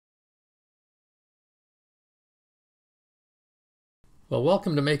Well,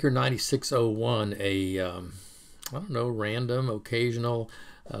 welcome to Maker 9601, I don't know, random, occasional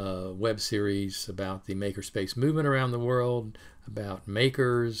web series about the makerspace movement around the world, about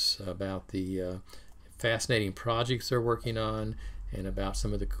makers, about the fascinating projects they're working on, and about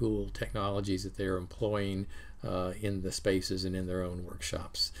some of the cool technologies that they're employing in the spaces and in their own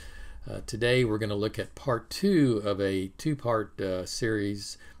workshops. Today we're going to look at part two of a two-part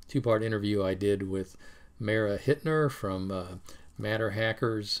series, two-part interview I did with Mara Hittner from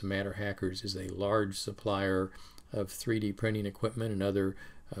MatterHackers. MatterHackers is a large supplier of 3D printing equipment and other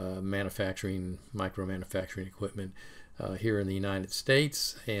micro manufacturing equipment here in the United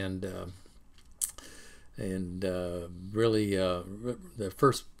States, and really the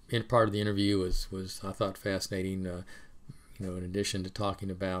first part of the interview was I thought fascinating. In addition to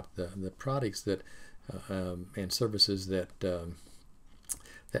talking about the products that and services that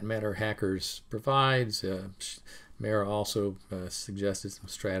MatterHackers provides, Mara also suggested some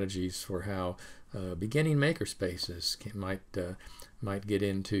strategies for how beginning makerspaces might get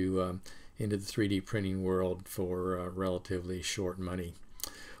into the 3D printing world for relatively short money.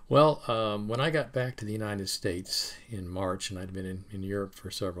 Well, when I got back to the United States in March, and I'd been in Europe for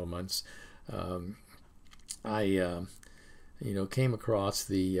several months, I came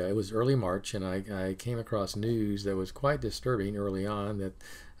across it was early March, and I came across news that was quite disturbing early on, that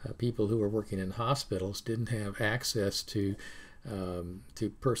people who were working in hospitals didn't have access to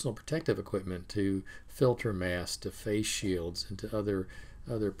personal protective equipment, to filter masks, to face shields, and to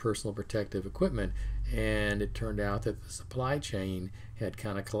other personal protective equipment. And it turned out that the supply chain had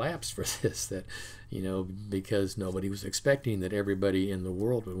kind of collapsed for this, that because nobody was expecting that everybody in the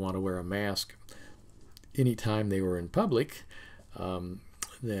world would want to wear a mask anytime they were in public,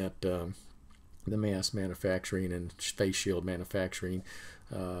 that the mask manufacturing and face shield manufacturing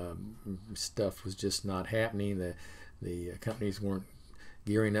stuff was just not happening. The companies weren't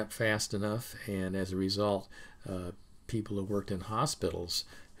gearing up fast enough, and as a result, people who worked in hospitals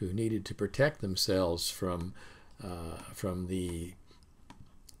who needed to protect themselves from the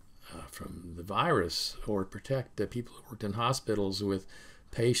virus, or protect the people who worked in hospitals with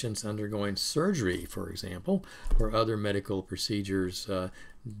patients undergoing surgery, for example, or other medical procedures,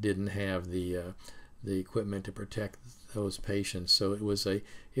 didn't have the equipment to protect those patients. So it was a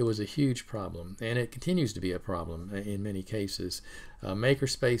huge problem, and it continues to be a problem in many cases.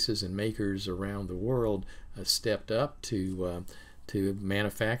 Makerspaces and makers around the world stepped up to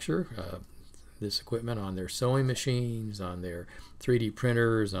manufacture this equipment on their sewing machines, on their 3D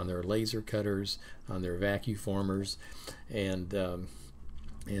printers, on their laser cutters, on their vacuum formers, and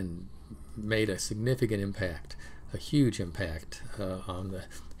made a significant impact, a huge impact on the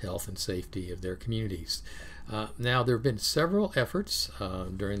health and safety of their communities. Now, there have been several efforts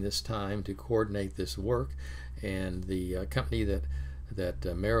during this time to coordinate this work, and the company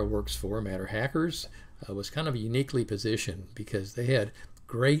that Mara works for, MatterHackers, was kind of uniquely positioned because they had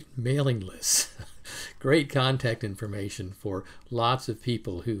great mailing lists, great contact information for lots of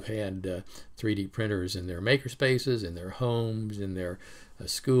people who had 3D printers in their makerspaces, in their homes, in their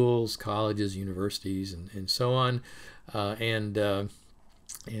schools, colleges, universities, and so on. And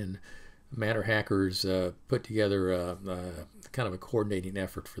MatterHackers put together kind of a coordinating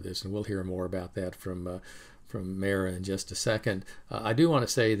effort for this, and we'll hear more about that from Mara in just a second. I do want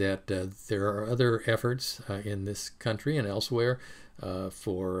to say that there are other efforts in this country and elsewhere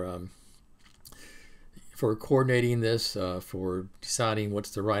for coordinating this, for deciding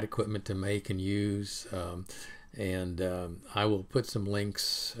what's the right equipment to make and use. And I will put some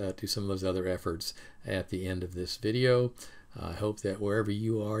links to some of those other efforts at the end of this video. I hope that wherever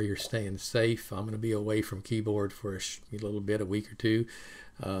you are, you're staying safe. I'm going to be away from keyboard for a little bit, a week or two,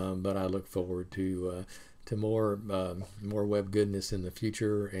 but I look forward to more web goodness in the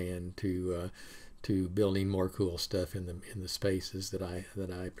future, and to building more cool stuff in the spaces that I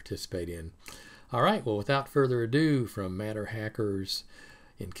participate in. All right. Well, without further ado, from MatterHackers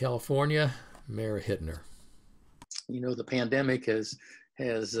in California, Mara Hittner. The pandemic has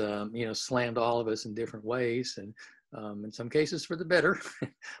slammed all of us in different ways, and in some cases for the better,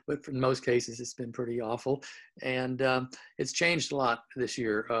 but in most cases it's been pretty awful. And it's changed a lot this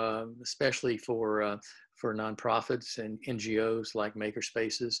year, especially for nonprofits and NGOs like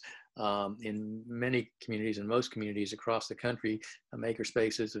makerspaces. In many communities, in most communities across the country,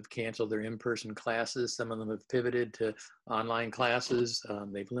 makerspaces have canceled their in-person classes. Some of them have pivoted to online classes.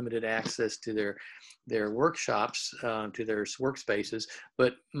 They've limited access to their workshops, to their workspaces.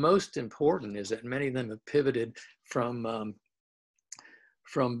 But most important is that many of them have pivoted from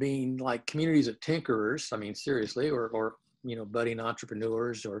being like communities of tinkerers, I mean, seriously, or budding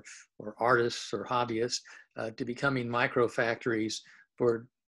entrepreneurs or artists or hobbyists, to becoming micro factories for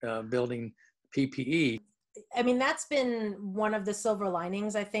building PPE. I mean, that's been one of the silver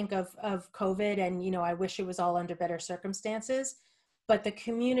linings, I think, of COVID. And, you know, I wish it was all under better circumstances. But the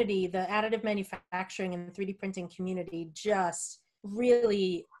community, the additive manufacturing and 3D printing community just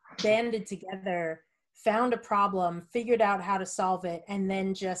really banded together, found a problem, figured out how to solve it. And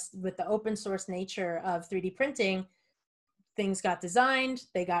then just with the open source nature of 3D printing, things got designed,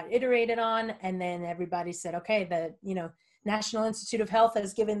 they got iterated on, and then everybody said, okay, the, you know, National Institute of Health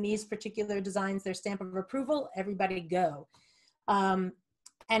has given these particular designs their stamp of approval, everybody go.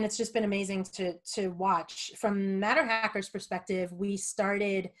 And it's just been amazing to watch. From MatterHackers perspective, we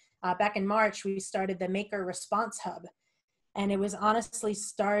started, back in March, we started the Maker Response Hub. And it was honestly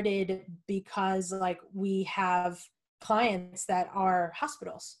started because like we have clients that are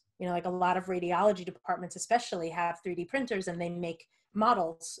hospitals, you know, like a lot of radiology departments especially have 3D printers, and they make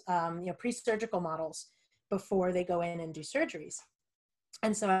models, you know, pre-surgical models before they go in and do surgeries.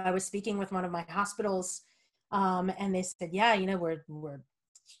 And so I was speaking with one of my hospitals, and they said, yeah, you know,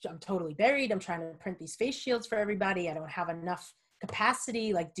 I'm totally buried. I'm trying to print these face shields for everybody. I don't have enough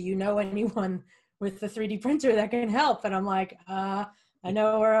capacity. Like, do you know anyone with the 3D printer that can help? And I'm like, I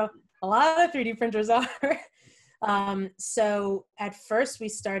know where a lot of 3D printers are. So at first we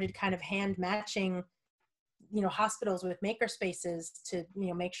started kind of hand matching, you know, hospitals with maker spaces to, you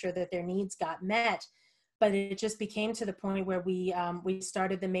know, make sure that their needs got met. But it just became to the point where we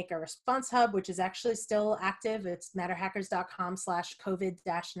started the Maker Response Hub, which is actually still active. It's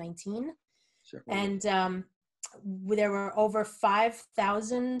matterhackers.com/COVID-19. Sure. And there were over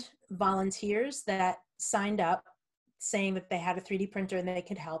 5,000 volunteers that signed up saying that they had a 3D printer and they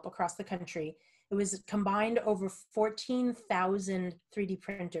could help across the country. It was combined over 14,000 3D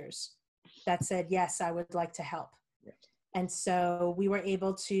printers that said, yes, I would like to help. Yeah. And so we were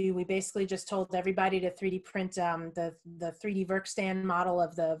able to, we basically just told everybody to 3D print the 3D Workstand model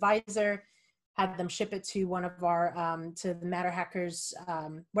of the visor, had them ship it to one of our, to the MatterHackers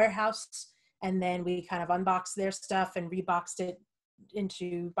warehouse. And then we kind of unboxed their stuff and reboxed it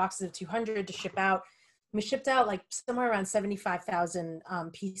into boxes of 200 to ship out. We shipped out like somewhere around 75,000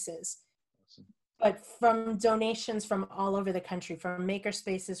 pieces. Awesome. But from donations from all over the country, from maker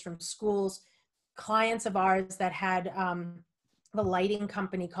spaces, from schools, clients of ours that had the lighting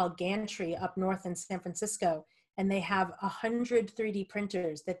company called Gantry up north in San Francisco, and they have 100 3D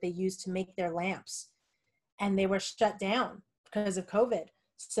printers that they use to make their lamps, and they were shut down because of COVID.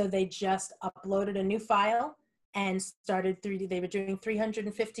 So they just uploaded a new file and started 3D. They were doing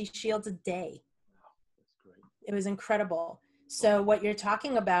 350 shields a day. Wow, that's great. It was incredible. So what you're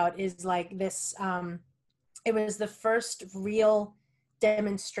talking about is like this, it was the first real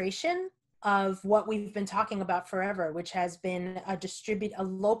demonstration of what we've been talking about forever, which has been a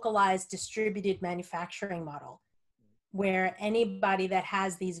localized distributed manufacturing model, where anybody that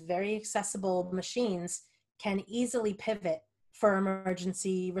has these very accessible machines can easily pivot for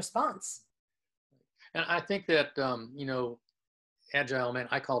emergency response. And I think that, you know,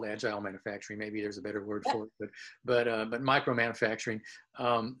 I call it agile manufacturing. Maybe there's a better word for it, but micro manufacturing.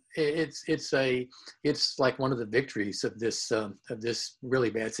 It's like one of the victories of this really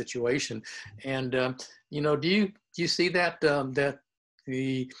bad situation. And you know, do you see that the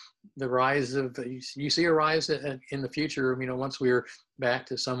rise of, you see a rise in the future? You know, once we're back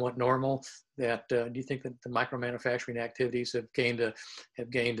to somewhat normal, that do you think that the micro manufacturing activities have gained a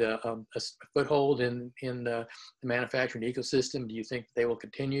foothold in the manufacturing ecosystem? Do you think they will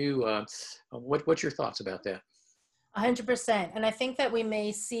continue? What's your thoughts about that? 100%. And I think that we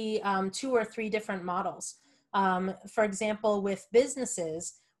may see 2 or 3 different models. For example, with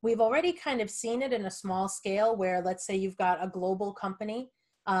businesses, we've already kind of seen it in a small scale where, let's say you've got a global company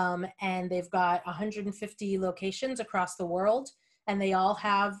and they've got 150 locations across the world, and they all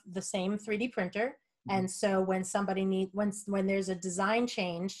have the same 3D printer. And so when when there's a design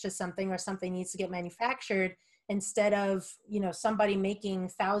change to something, or something needs to get manufactured, instead of, you know, somebody making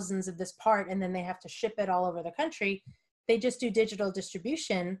thousands of this part and then they have to ship it all over the country, they just do digital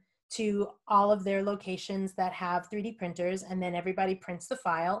distribution to all of their locations that have 3D printers, and then everybody prints the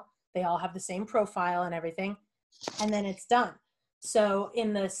file. They all have the same profile and everything, and then it's done. So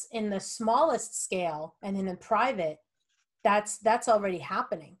in the smallest scale and in the private, that's already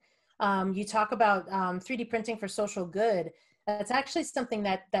happening. You talk about 3D printing for social good. That's actually something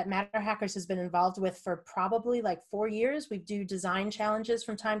that MatterHackers has been involved with for probably like 4 years. We do design challenges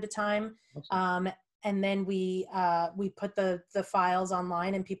from time to time. And then we put the files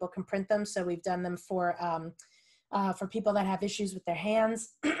online and people can print them. So we've done them for people that have issues with their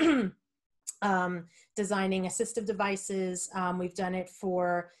hands, designing assistive devices. We've done it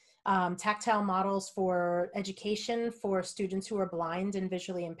for tactile models for education for students who are blind and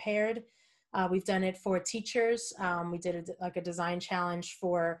visually impaired. We've done it for teachers. We did like a design challenge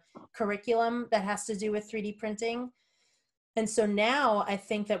for curriculum that has to do with 3D printing. And so now I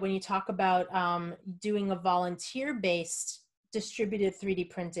think that when you talk about doing a volunteer-based distributed 3D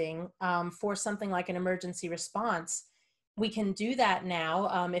printing for something like an emergency response, we can do that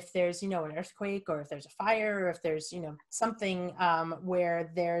now if there's, an earthquake, or if there's a fire, or if there's, something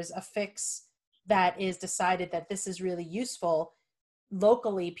where there's a fix that is decided that this is really useful.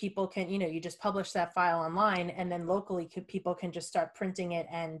 Locally, people can, you just publish that file online, and then locally people can just start printing it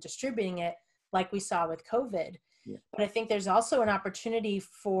and distributing it like we saw with COVID. Yeah. But I think there's also an opportunity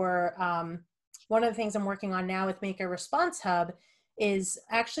for, one of the things I'm working on now with Maker Response Hub is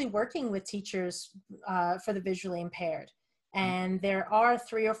actually working with teachers for the visually impaired. And there are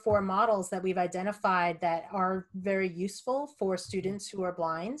 3 or 4 models that we've identified that are very useful for students who are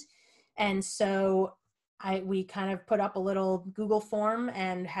blind. And so we kind of put up a little Google form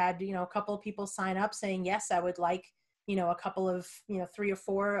and had, a couple of people sign up saying, yes, I would like, a couple of, 3 or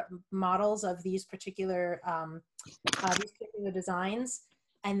 4 models of these particular designs.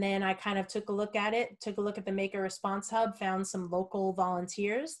 And then I kind of took a look at it, took a look at the Maker Response Hub, found some local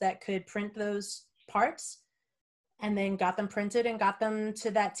volunteers that could print those parts, and then got them printed and got them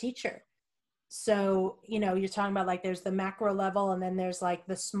to that teacher. So, you're talking about like there's the macro level, and then there's like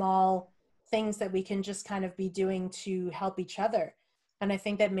the small things that we can just kind of be doing to help each other. And I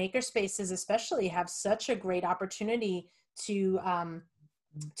think that makerspaces especially have such a great opportunity to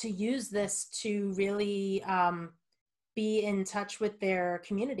use this to really be in touch with their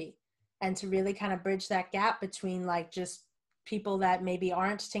community, and to really kind of bridge that gap between like just people that maybe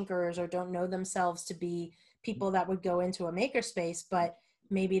aren't tinkerers or don't know themselves to be people that would go into a makerspace, but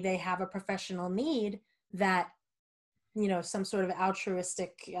maybe they have a professional need that, some sort of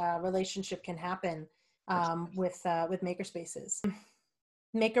altruistic relationship can happen with makerspaces.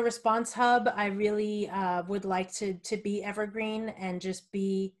 Maker Response Hub, I really would like to be evergreen and just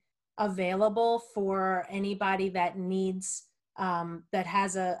be available for anybody that needs, that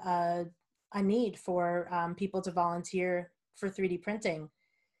has a need for people to volunteer for 3D printing.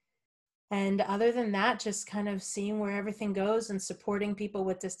 And other than that, just kind of seeing where everything goes and supporting people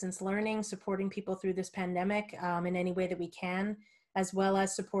with distance learning, supporting people through this pandemic in any way that we can, as well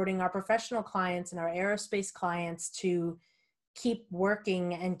as supporting our professional clients and our aerospace clients to keep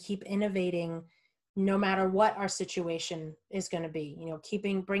working and keep innovating no matter what our situation is going to be,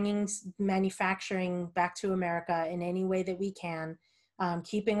 bringing manufacturing back to America in any way that we can,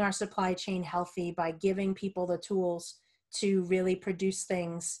 keeping our supply chain healthy by giving people the tools to really produce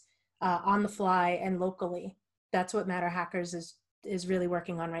things on the fly and locally. That's what MatterHackers is really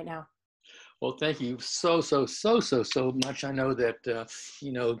working on right now. Well, thank you so much. I know that,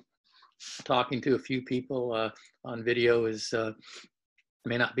 talking to a few people on video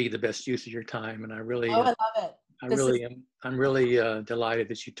may not be the best use of your time. And I really, I love it. I'm really delighted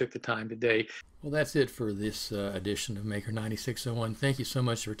that you took the time today. Well, that's it for this edition of Maker 9601. Thank you so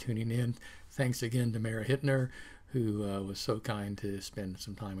much for tuning in. Thanks again to Mara Hittner, who was so kind to spend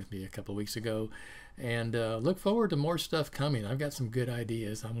some time with me a couple of weeks ago. And look forward to more stuff coming. I've got some good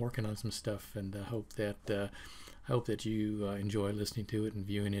ideas. I'm working on some stuff, and hope that you enjoy listening to it and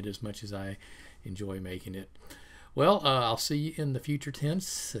viewing it as much as I enjoy making it. Well, I'll see you in the future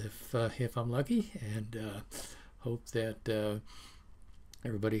tense if I'm lucky, and hope that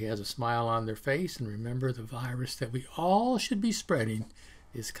everybody has a smile on their face. And remember, the virus that we all should be spreading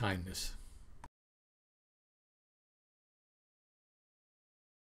is kindness.